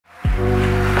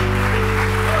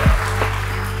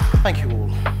Thank you all.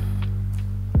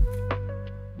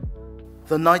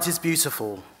 The night is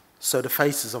beautiful, so the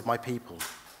faces of my people.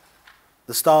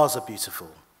 The stars are beautiful,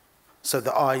 so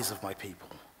the eyes of my people.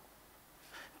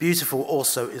 Beautiful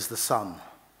also is the sun.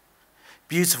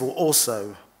 Beautiful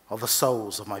also are the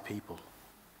souls of my people.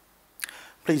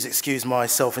 Please excuse my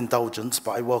self-indulgence,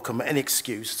 but I welcome any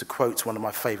excuse to quote one of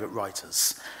my favourite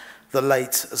writers, the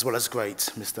late as well as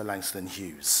great Mr. Langston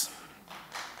Hughes.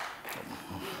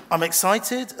 I'm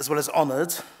excited as well as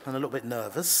honoured and a little bit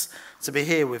nervous to be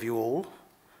here with you all.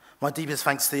 My deepest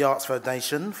thanks to the Arts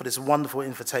Foundation for this wonderful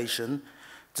invitation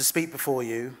to speak before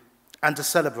you and to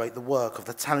celebrate the work of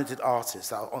the talented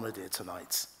artists that are honoured here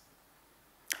tonight.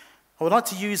 I would like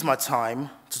to use my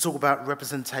time to talk about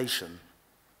representation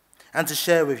and to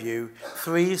share with you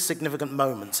 3 significant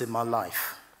moments in my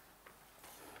life.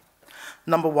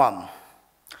 Number 1,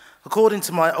 according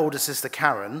to my older sister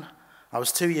Karen, I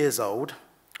was 2 years old,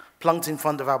 plunked in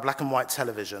front of our black and white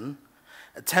television,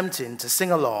 attempting to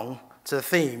sing along to the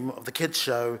theme of the kids'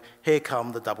 show, Here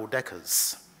Come the Double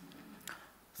Deckers.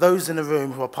 Those in the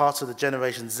room who are part of the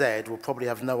Generation Z will probably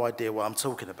have no idea what I'm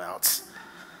talking about.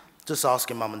 Just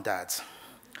asking mum and dad.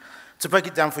 To break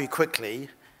it down for you quickly,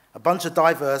 a bunch of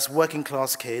diverse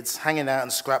working-class kids hanging out in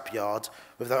a scrapyard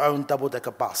with their own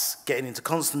double-decker bus, getting into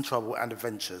constant trouble and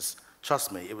adventures.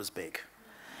 Trust me, it was big.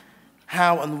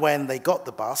 How and when they got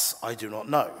the bus, I do not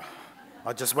know.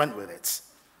 I just went with it.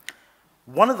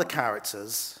 One of the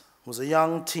characters was a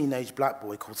young teenage black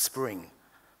boy called Spring,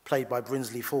 played by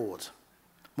Brinsley Ford,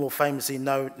 more famously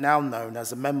now known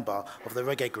as a member of the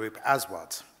reggae group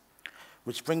Aswad,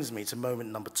 which brings me to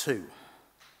moment number 2.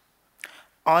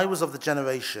 I was of the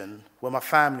generation where my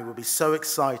family would be so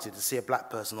excited to see a black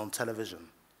person on television.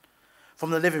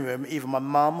 From the living room, either my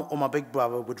mum or my big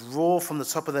brother would roar from the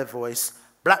top of their voice,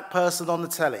 "Black person on the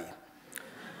telly."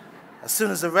 As soon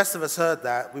as the rest of us heard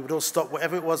that, we would all stop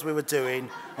whatever it was we were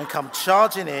doing and come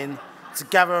charging in to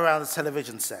gather around the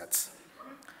television set.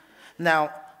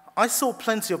 Now, I saw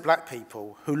plenty of black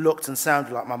people who looked and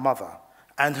sounded like my mother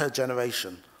and her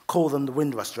generation. Call them the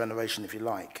Windrush generation if you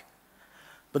like.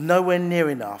 But nowhere near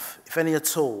enough, if any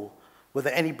at all, were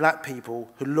there any black people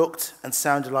who looked and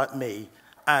sounded like me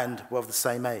and were of the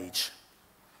same age.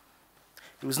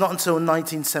 It was not until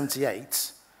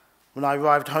 1978, when I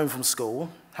arrived home from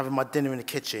school, having my dinner in the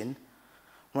kitchen,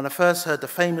 when I first heard the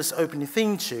famous opening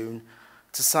theme tune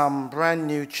to some brand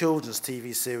new children's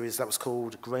TV series that was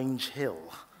called Grange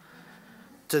Hill.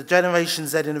 To the Generation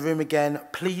Z in the room again,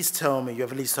 please tell me you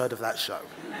have at least heard of that show.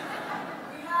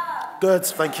 Good,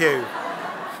 thank you.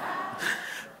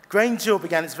 Grange Hill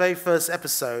began its very first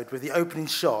episode with the opening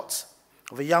shot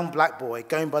of a young black boy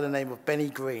going by the name of Benny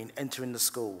Green entering the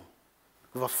school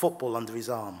with a football under his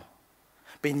arm,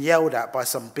 being yelled at by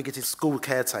some bigoted school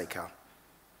caretaker.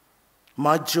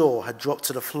 My jaw had dropped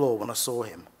to the floor when I saw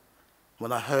him,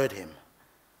 when I heard him.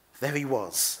 There he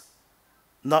was.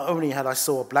 Not only had I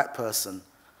saw a black person,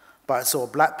 but I saw a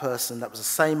black person that was the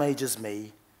same age as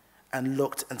me and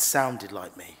looked and sounded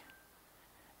like me.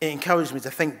 It encouraged me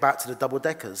to think back to the Double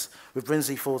Deckers with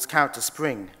Brinsley Ford's character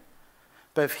Spring.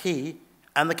 Both he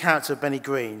and the character of Benny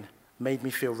Green made me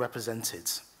feel represented.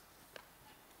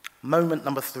 Moment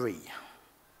number 3.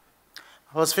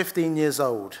 I was 15 years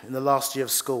old in the last year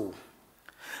of school.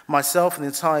 Myself and the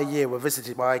entire year were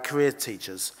visited by career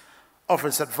teachers, offering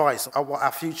us advice on what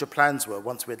our future plans were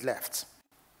once we had left.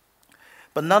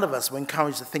 But none of us were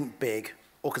encouraged to think big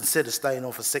or consider staying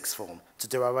on for sixth form to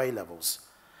do our A-levels.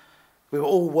 We were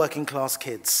all working class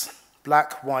kids,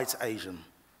 black, white, Asian.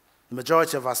 The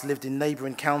majority of us lived in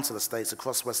neighbouring council estates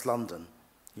across West London.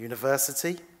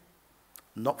 University?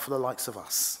 Not for the likes of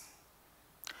us.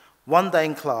 One day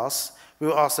in class, we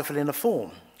were asked to fill in a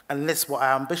form and list what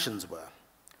our ambitions were.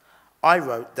 I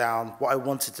wrote down what I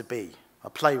wanted to be, a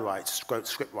playwright,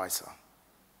 scriptwriter.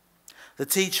 The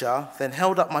teacher then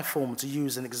held up my form to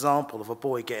use an example of a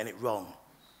boy getting it wrong.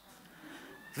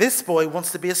 This boy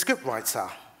wants to be a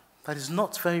scriptwriter. That is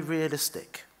not very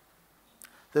realistic.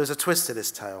 There was a twist to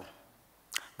this tale.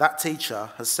 That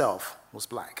teacher herself was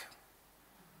black.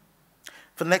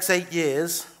 For the next 8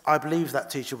 years, I believed that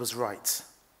teacher was right.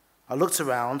 I looked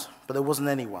around, but there wasn't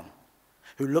anyone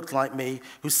who looked like me,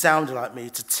 who sounded like me,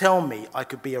 to tell me I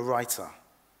could be a writer.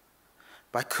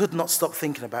 But I could not stop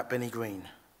thinking about Benny Green,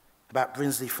 about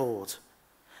Brinsley Ford.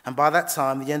 And by that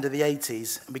time, the end of the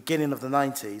 80s and beginning of the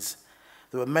 90s,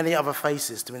 there were many other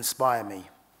faces to inspire me.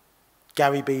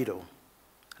 Gary Beadle,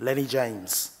 Lenny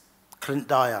James, Clint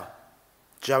Dyer,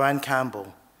 Joanne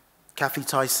Campbell, Kathy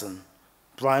Tyson,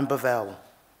 Brian Bovell,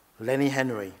 Lenny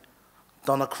Henry,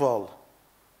 Donna Kroll,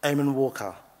 Eamon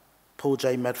Walker, Paul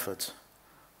J. Medford.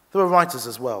 There were writers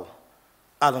as well.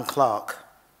 Alan Clark,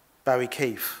 Barry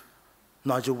Keefe,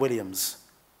 Nigel Williams,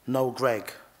 Noel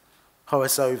Gregg,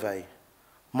 Horace Ove,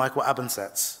 Michael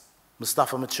Abensatz,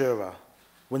 Mustafa Matura,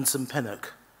 Winston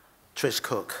Pinnock, Trish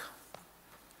Cook.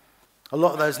 A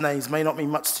lot of those names may not mean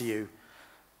much to you,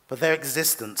 but their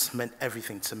existence meant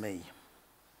everything to me.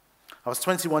 I was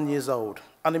 21 years old,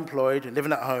 unemployed,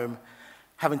 living at home,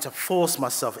 having to force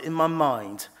myself in my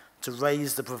mind to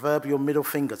raise the proverbial middle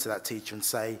finger to that teacher and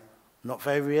say, not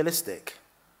very realistic.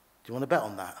 Do you want to bet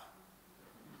on that?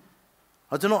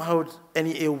 I do not hold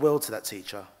any ill will to that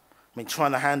teacher. I mean,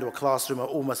 trying to handle a classroom of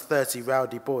almost 30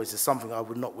 rowdy boys is something I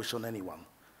would not wish on anyone.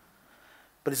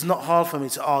 But it's not hard for me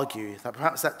to argue that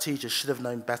perhaps that teacher should have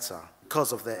known better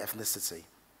because of their ethnicity.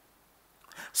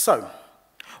 So,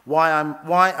 why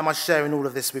am I sharing all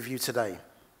of this with you today?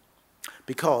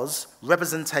 Because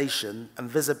representation and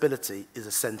visibility is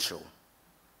essential.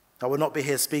 I would not be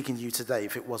here speaking to you today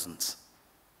if it wasn't.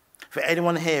 For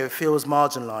anyone here who feels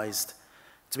marginalised,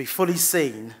 to be fully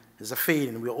seen is a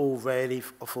feeling we're all rarely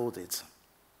afforded.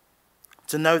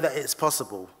 To know that it is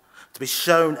possible, to be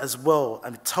shown as well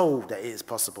and told that it is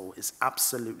possible is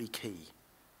absolutely key.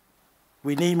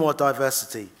 We need more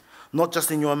diversity, not just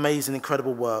in your amazing,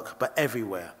 incredible work, but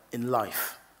everywhere in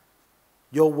life.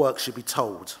 Your work should be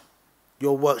told.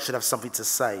 Your work should have something to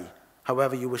say,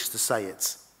 however you wish to say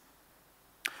it.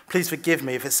 Please forgive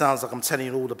me if it sounds like I'm telling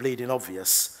you all the bleeding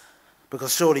obvious,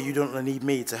 because surely you don't need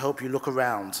me to help you look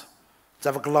around, to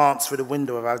have a glance through the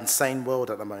window of our insane world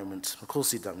at the moment. Of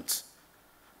course you don't.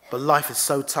 But life is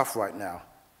so tough right now,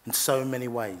 in so many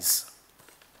ways.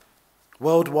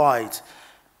 Worldwide,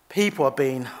 people are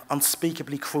being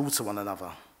unspeakably cruel to one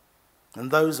another,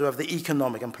 and those who have the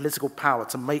economic and political power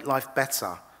to make life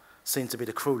better seem to be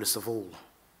the cruelest of all.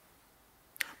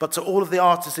 But to all of the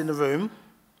artists in the room,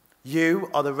 you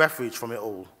are the refuge from it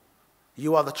all.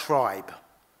 You are the tribe.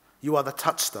 You are the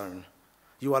touchstone.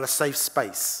 You are the safe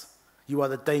space. You are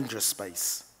the dangerous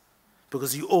space.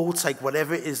 Because you all take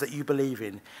whatever it is that you believe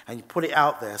in and you put it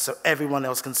out there so everyone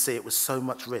else can see it with so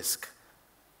much risk.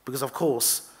 Because, of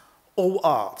course, all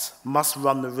art must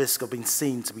run the risk of being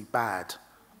seen to be bad.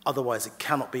 Otherwise, it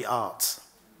cannot be art.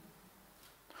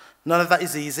 None of that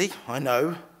is easy, I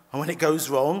know. And when it goes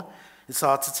wrong, it's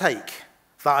hard to take.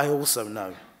 That I also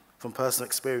know from personal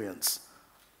experience.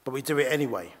 But we do it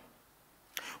anyway.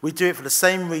 We do it for the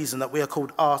same reason that we are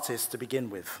called artists to begin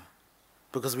with.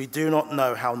 Because we do not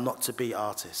know how not to be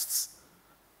artists.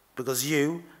 Because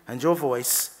you and your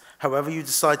voice, however you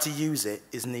decide to use it,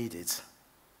 is needed.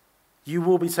 You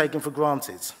will be taken for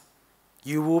granted.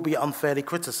 You will be unfairly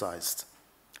criticized.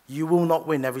 You will not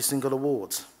win every single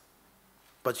award.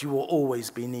 But you will always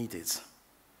be needed.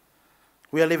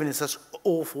 We are living in such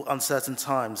awful, uncertain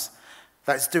times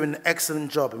that it's doing an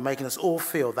excellent job in making us all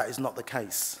feel that is not the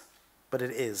case. But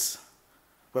it is.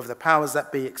 Whether the powers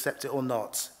that be accept it or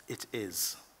not, it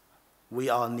is. We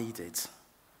are needed.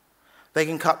 They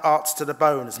can cut arts to the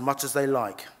bone as much as they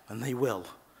like, and they will.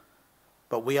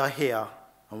 But we are here,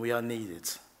 and we are needed.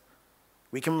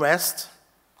 We can rest,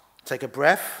 take a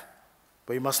breath,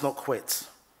 but we must not quit.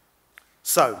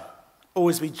 So,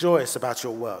 always be joyous about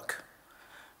your work.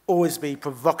 Always be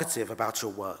provocative about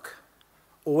your work.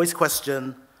 Always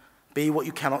question, be what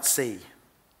you cannot see.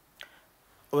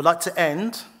 I would like to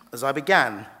end, as I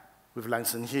began, with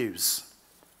Langston Hughes.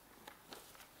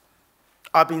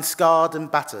 I've been scarred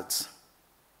and battered,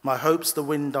 my hopes the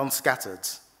wind unscattered.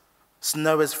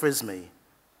 Snow has frizzed me,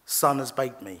 sun has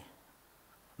baked me.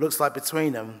 Looks like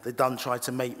between them they done tried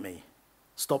to mate me.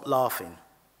 Stop laughing,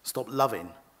 stop loving,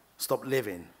 stop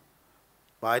living.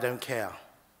 But I don't care,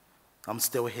 I'm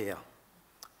still here.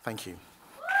 Thank you.